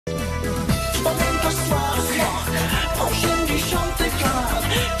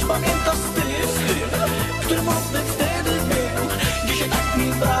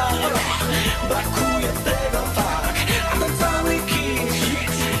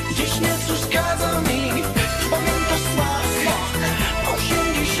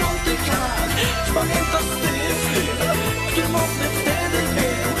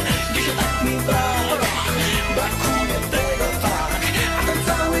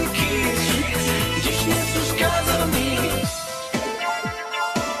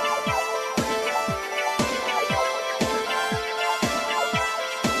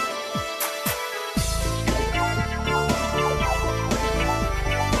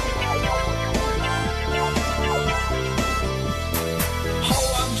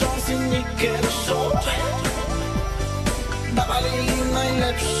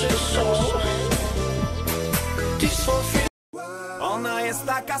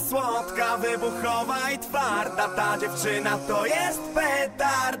taka słodka, wybuchowa i twarda. Ta dziewczyna to jest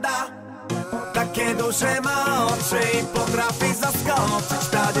petarda. Takie duże ma oczy i potrafi zaskoczyć.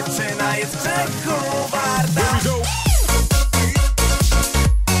 Ta dziewczyna jest grzechu warta.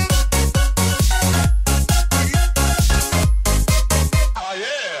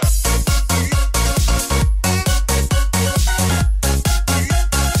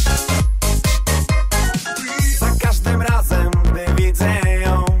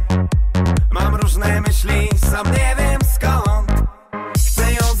 Sam nie wiem skąd.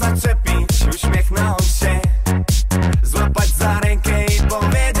 Chcę ją zaczepić, uśmiechnąć się, złapać za rękę i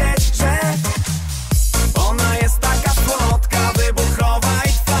powiedzieć, że ona jest taka słodka, wybuchowa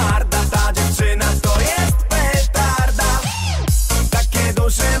i twarda. Ta dziewczyna to jest petarda. Takie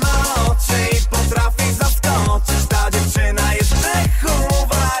duże ma oczy i potrafi zaskoczyć. Ta dziewczyna jest grzechu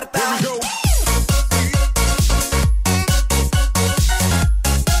warta.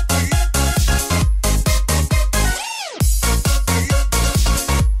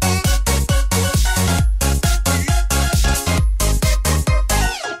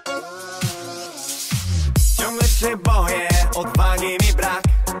 Się boję, odwagi mi brak.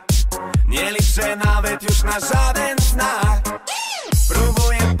 Nie liczę nawet już na żaden znak.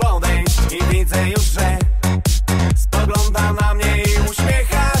 Próbuję podejść i widzę już, że spogląda na mnie i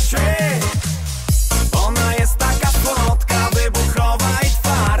uśmiecha się. Ona jest taka słodka, wybuchowa i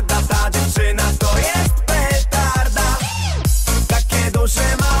twarda. Ta dziewczyna to jest petarda. Takie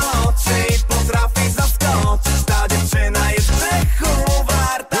duże ma oczy i potrafi zaskoczyć. Ta dziewczyna jest grzechu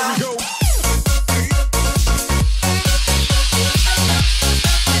warta.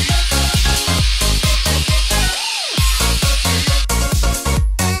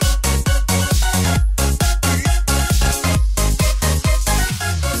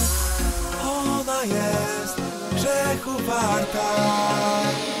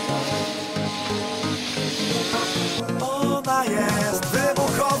 Ona jest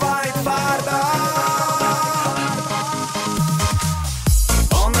wybuchowa i twarda.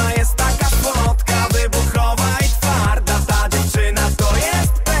 Ona jest taka słodka, wybuchowa i twarda. Ta dziewczyna to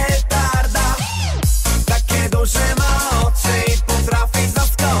jest petarda. Takie duże ma oczy i potrafi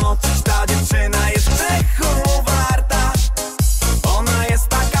zaskoczyć. Ta dziewczyna jest grzechu warta. Ona jest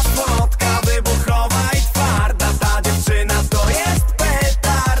taka słodka, wybuchowa i twarda. Ta dziewczyna to jest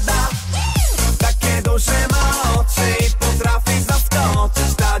petarda. Takie duże ma oczy i potrafi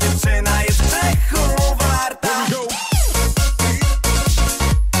zaskoczyć. Ta dziewczyna jest grzechu warta.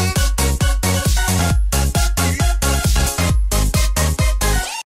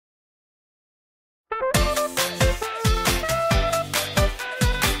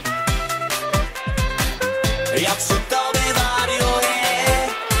 Ja przy tobie wariuję,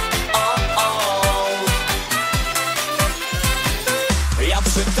 ja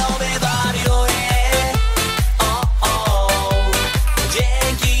przy tobie wariuję,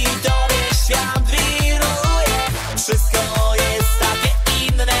 dzięki tobie świat wiruje. Wszystko jest takie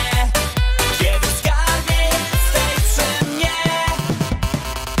inne, kiedy skarbie jesteś przy mnie.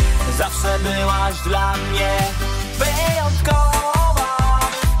 Zawsze byłaś dla mnie wyjątkowa.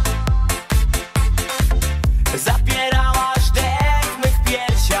 Zapierałaś dech w mych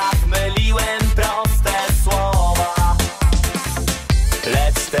piersiach, myliłem proste słowa.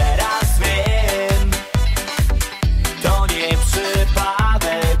 Lecz teraz wiem, to nie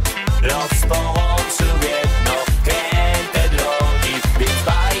przypadek. Los połączył jedno kręte drogi, więc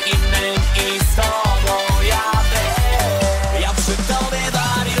dbaj innym i z tobą jadę. Ja przy tobie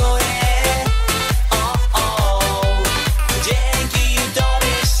wariuję, dzięki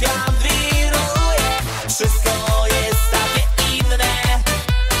tobie świat wiruje. Wszystko jest takie inne,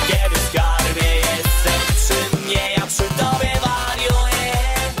 kiedy w skarbie jesteś przy mnie. Ja przy tobie wariuję.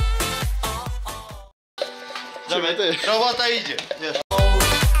 Dawaj, robota idzie.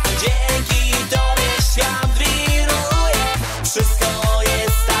 Dzięki tobie świat wiruje. Wszystko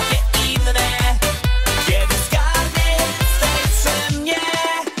jest takie inne, kiedy w skarbie jesteś przy mnie.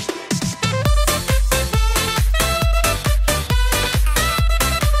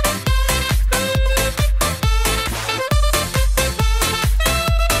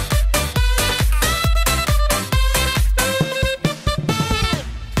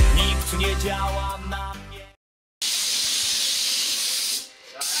 Nikt nie działa na mnie.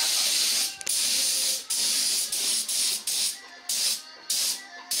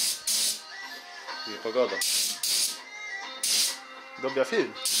 Nie pogoda. Dobra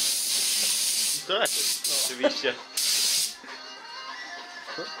film. To lepiej, no. Oczywiście.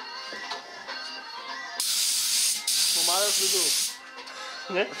 Pomarasz do dół.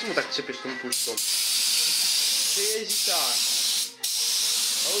 Nie? A czemu tak trzepiesz tą puszką? Ty jeździ tak.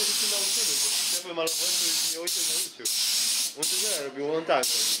 A ojciec się nauczymy, bo ja malowałem, to już mnie ojciec nauczył. On to nie robił, on tak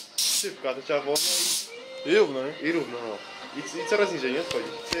robił. Szybko, a to trzeba wolno i równo, nie? I równo, no. I coraz niżej, nie odchodzi.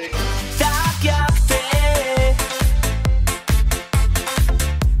 Cyk. Tak jak ty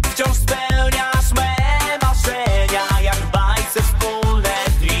wciąż spełniasz me marzenia, jak w bajce wspólne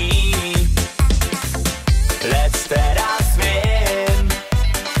dni. Lecz teraz wiem,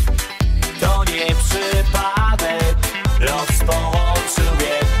 to nie przypadek, los połączył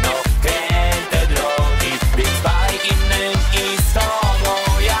jedno kręte drogi, więc dbaj innym i z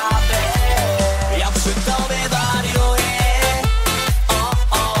tobą jadę. Ja przy tobie wariuję,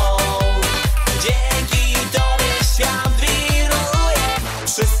 dzięki tobie świat wiruje.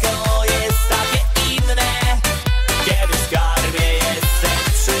 Wszystko jest takie inne, kiedy w skarbie jesteś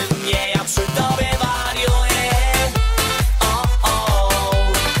przy mnie. Ja przy tobie wariuję,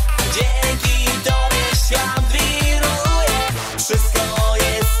 dzięki tobie świat wiruje. Wszystko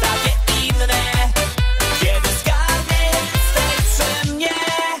jest takie inne, kiedy w skarbie jesteś przy mnie.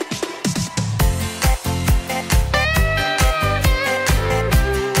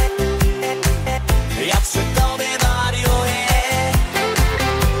 Ja przy tobie wariuję.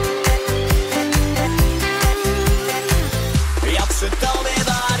 Ja przy tobie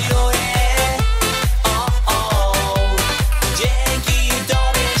wariuję. Dzięki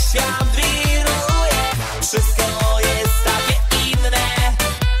tobie świat wiruje. Wszystko jest takie inne,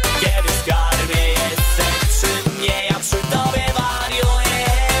 kiedy w skarbie jesteś przy mnie. Ja przy tobie wariuję.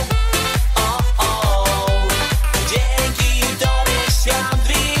 Dzięki tobie świat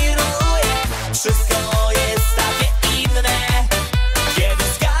wiruje. Wszystko jest takie inne, kiedy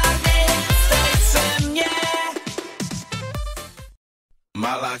w skarbie jesteś przy mnie.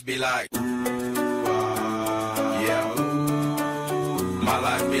 My life be like, yeah. My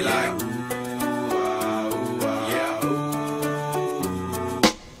life be like, yeah.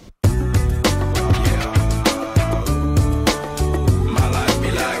 My life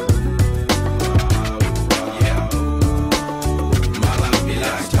be like, yeah. My life be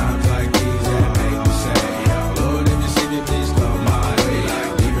like times like these that make me say, Lord, if you see me, please come my way.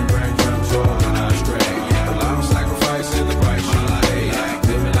 Like even breadcrumbs rolling I stray. Well, I'm sacrificing the price you pay. Like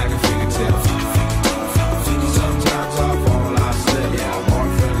living like a fingertip. Sometimes I fall, I slip. Yeah, more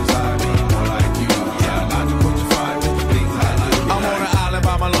feelings I mean, more like you. Yeah, not to put your fire with the things I like. I'm on an island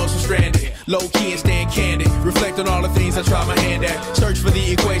by my lonesome stranded, low key and staying candid, reflect on all the things I try my hand at, search for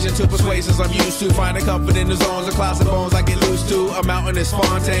the equation to persuasions I'm used to, finding comfort in the zones of closet bones I get loose to. A mountain is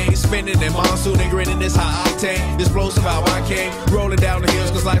Fontaine, spinning in monsoon and grinning is high octane, explosive how I came, rolling down the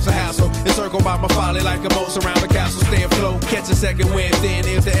hills cause life's a hassle, encircled by my folly like a moat around the castle, stay afloat, catch a second wind, thin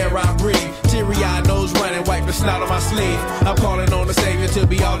is the air I breathe, teary-eyed nose running, wipe the snot on my sleeve, I'm calling on the savior to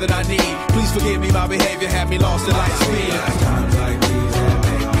be all that I need, please forgive me my behavior, had me lost in light speed. Times like these that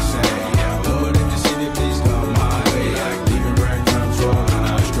make me say, Lord, if you see me, please come my way. Like leaving breadcrumbs rolling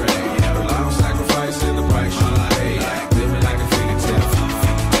I stray. Well, I'm sacrificing the price you pay. Like living like a fingertip.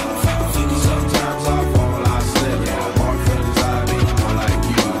 Sometimes I fall, I slip. More feelings I mean, more like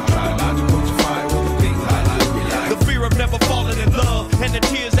you. Try not to put your fire with the things I like. Like The fear of never falling in love, and the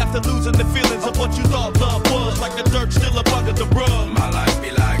tears after losing the feelings of what you thought love was. Like the dirt still up under the rug. my life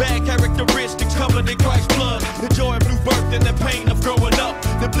be like. Bad characteristics covered in Christ's blood. The joy of new birth and the pain of growing up.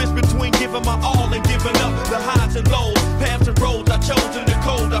 The bliss between giving my all and giving up. The highs and lows, paths and roads I chose in the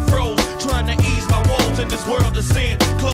cold I froze. Trying to ease my woes in this world of sin.